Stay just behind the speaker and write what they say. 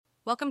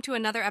Welcome to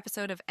another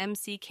episode of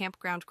MC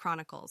Campground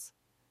Chronicles,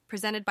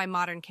 presented by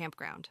Modern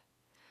Campground.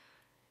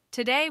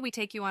 Today, we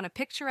take you on a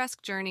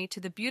picturesque journey to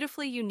the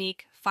beautifully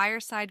unique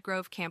Fireside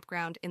Grove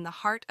Campground in the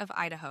heart of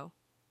Idaho.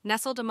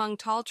 Nestled among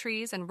tall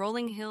trees and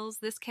rolling hills,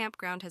 this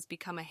campground has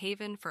become a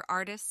haven for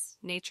artists,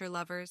 nature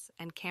lovers,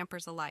 and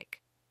campers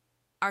alike.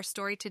 Our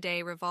story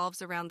today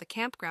revolves around the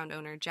campground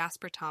owner,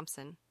 Jasper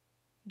Thompson.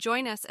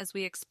 Join us as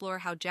we explore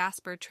how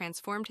Jasper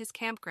transformed his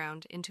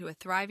campground into a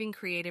thriving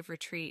creative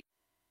retreat,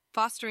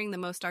 fostering the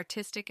most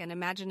artistic and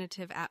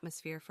imaginative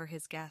atmosphere for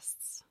his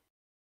guests.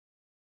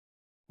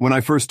 When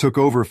I first took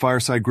over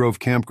Fireside Grove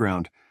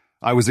Campground,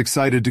 I was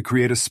excited to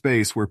create a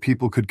space where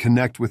people could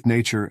connect with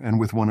nature and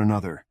with one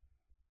another.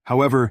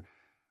 However,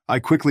 I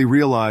quickly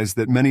realized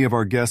that many of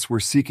our guests were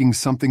seeking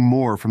something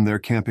more from their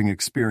camping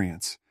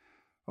experience,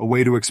 a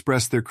way to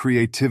express their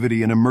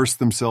creativity and immerse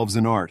themselves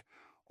in art,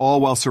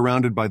 all while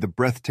surrounded by the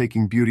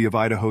breathtaking beauty of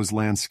Idaho's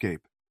landscape.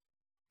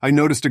 I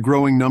noticed a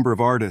growing number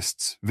of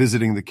artists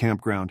visiting the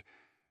campground,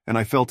 and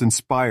I felt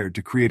inspired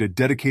to create a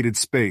dedicated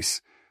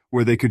space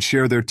where they could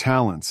share their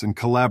talents and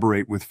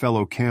collaborate with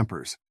fellow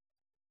campers.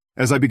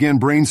 As I began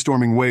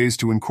brainstorming ways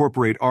to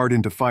incorporate art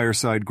into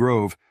Fireside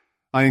Grove,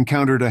 I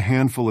encountered a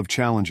handful of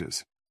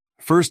challenges.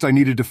 First, I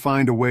needed to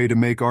find a way to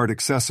make art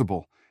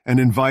accessible and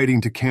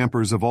inviting to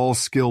campers of all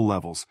skill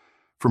levels,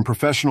 from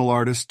professional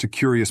artists to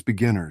curious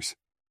beginners.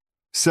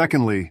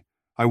 Secondly,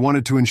 I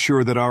wanted to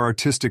ensure that our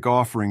artistic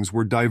offerings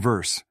were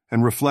diverse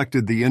and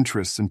reflected the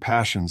interests and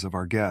passions of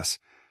our guests.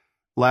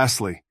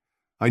 Lastly,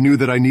 I knew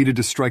that I needed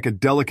to strike a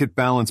delicate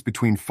balance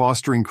between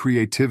fostering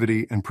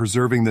creativity and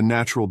preserving the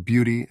natural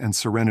beauty and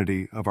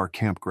serenity of our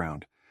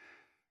campground.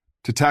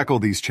 To tackle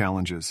these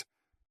challenges,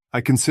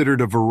 I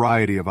considered a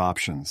variety of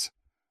options.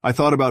 I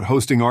thought about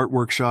hosting art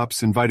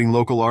workshops, inviting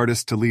local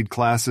artists to lead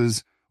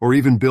classes, or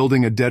even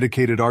building a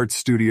dedicated art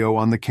studio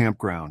on the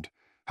campground.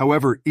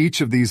 However,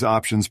 each of these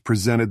options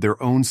presented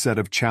their own set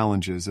of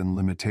challenges and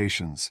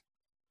limitations.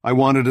 I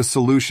wanted a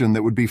solution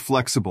that would be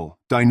flexible,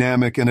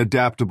 dynamic, and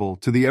adaptable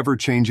to the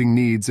ever-changing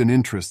needs and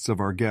interests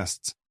of our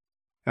guests.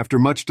 After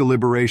much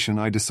deliberation,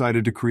 I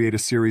decided to create a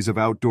series of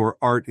outdoor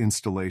art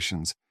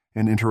installations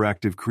and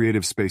interactive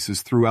creative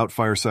spaces throughout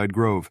Fireside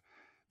Grove.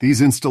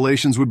 These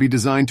installations would be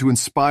designed to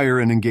inspire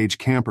and engage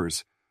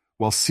campers,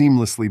 while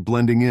seamlessly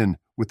blending in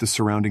with the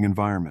surrounding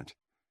environment.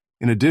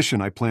 In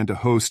addition, I plan to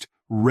host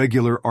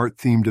regular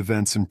art-themed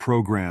events and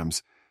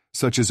programs,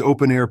 such as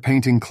open-air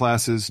painting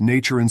classes,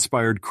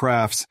 nature-inspired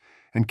crafts,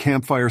 and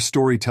campfire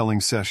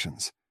storytelling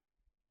sessions.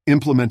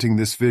 Implementing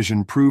this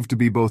vision proved to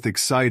be both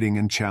exciting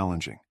and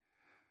challenging.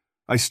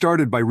 I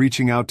started by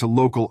reaching out to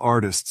local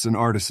artists and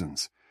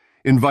artisans,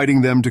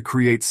 inviting them to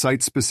create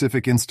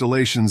site-specific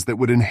installations that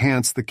would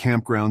enhance the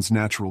campground's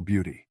natural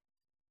beauty.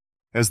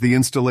 As the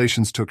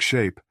installations took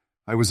shape,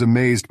 I was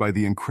amazed by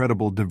the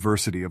incredible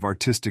diversity of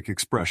artistic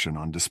expression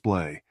on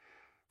display.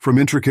 From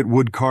intricate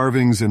wood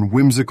carvings and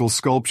whimsical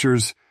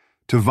sculptures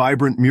to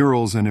vibrant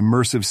murals and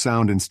immersive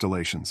sound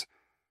installations.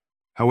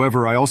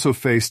 However, I also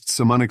faced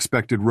some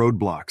unexpected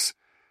roadblocks,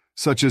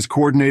 such as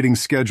coordinating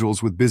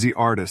schedules with busy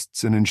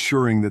artists and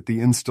ensuring that the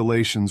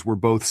installations were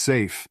both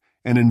safe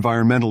and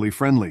environmentally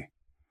friendly.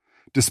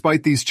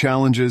 Despite these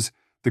challenges,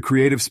 the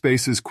creative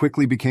spaces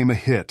quickly became a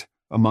hit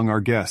among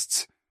our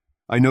guests.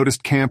 I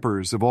noticed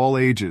campers of all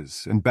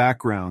ages and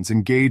backgrounds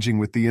engaging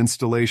with the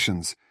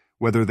installations,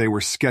 whether they were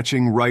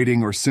sketching,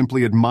 writing, or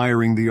simply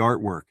admiring the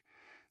artwork.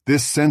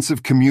 This sense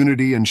of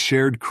community and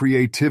shared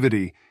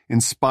creativity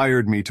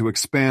inspired me to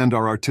expand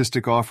our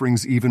artistic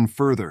offerings even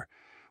further,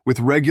 with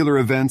regular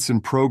events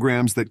and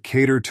programs that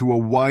cater to a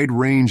wide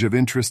range of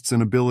interests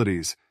and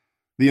abilities.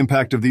 The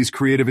impact of these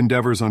creative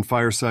endeavors on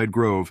Fireside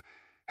Grove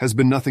has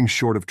been nothing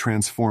short of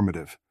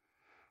transformative.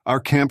 Our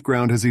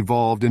campground has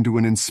evolved into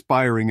an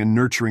inspiring and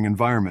nurturing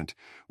environment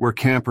where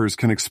campers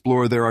can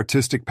explore their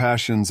artistic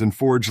passions and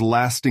forge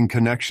lasting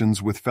connections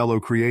with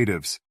fellow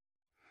creatives.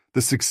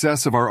 The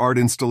success of our art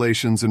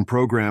installations and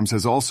programs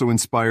has also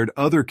inspired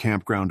other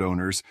campground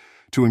owners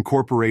to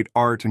incorporate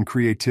art and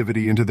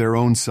creativity into their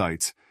own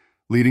sites,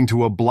 leading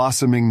to a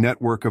blossoming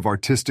network of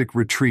artistic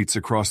retreats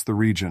across the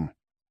region.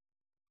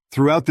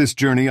 Throughout this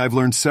journey, I've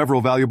learned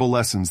several valuable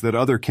lessons that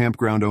other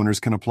campground owners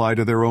can apply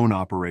to their own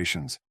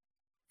operations.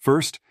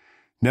 First,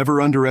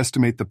 never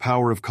underestimate the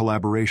power of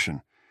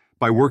collaboration.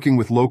 By working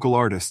with local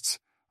artists,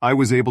 I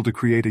was able to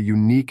create a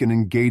unique and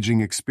engaging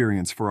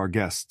experience for our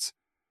guests.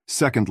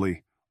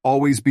 Secondly,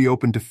 always be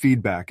open to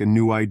feedback and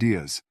new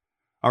ideas.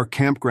 Our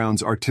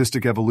campground's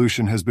artistic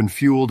evolution has been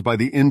fueled by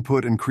the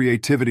input and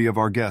creativity of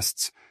our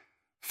guests.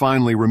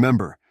 Finally,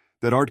 remember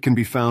that art can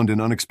be found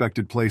in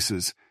unexpected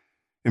places.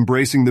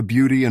 Embracing the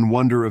beauty and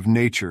wonder of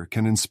nature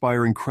can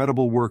inspire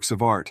incredible works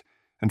of art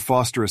and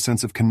foster a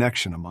sense of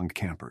connection among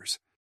campers.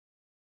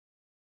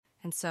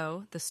 And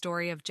so, the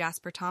story of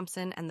Jasper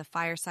Thompson and the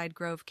Fireside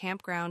Grove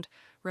Campground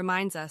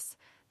reminds us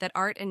that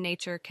art and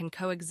nature can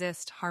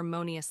coexist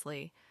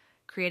harmoniously,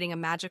 creating a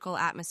magical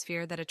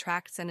atmosphere that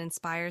attracts and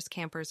inspires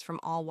campers from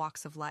all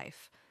walks of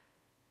life.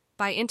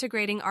 By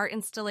integrating art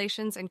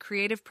installations and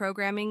creative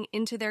programming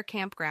into their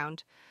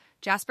campground,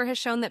 Jasper has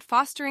shown that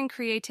fostering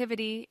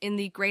creativity in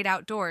the great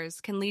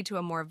outdoors can lead to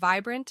a more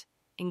vibrant,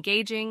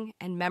 engaging,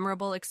 and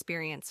memorable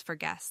experience for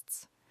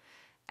guests.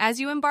 As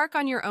you embark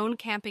on your own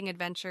camping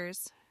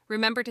adventures,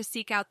 remember to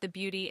seek out the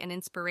beauty and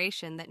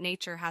inspiration that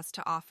nature has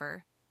to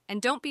offer,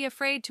 and don't be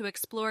afraid to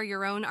explore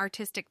your own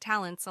artistic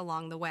talents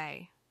along the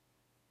way.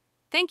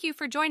 Thank you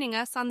for joining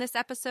us on this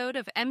episode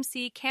of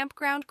MC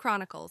Campground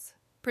Chronicles,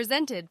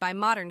 presented by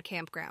Modern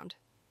Campground.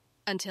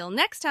 Until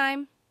next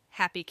time,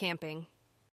 happy camping.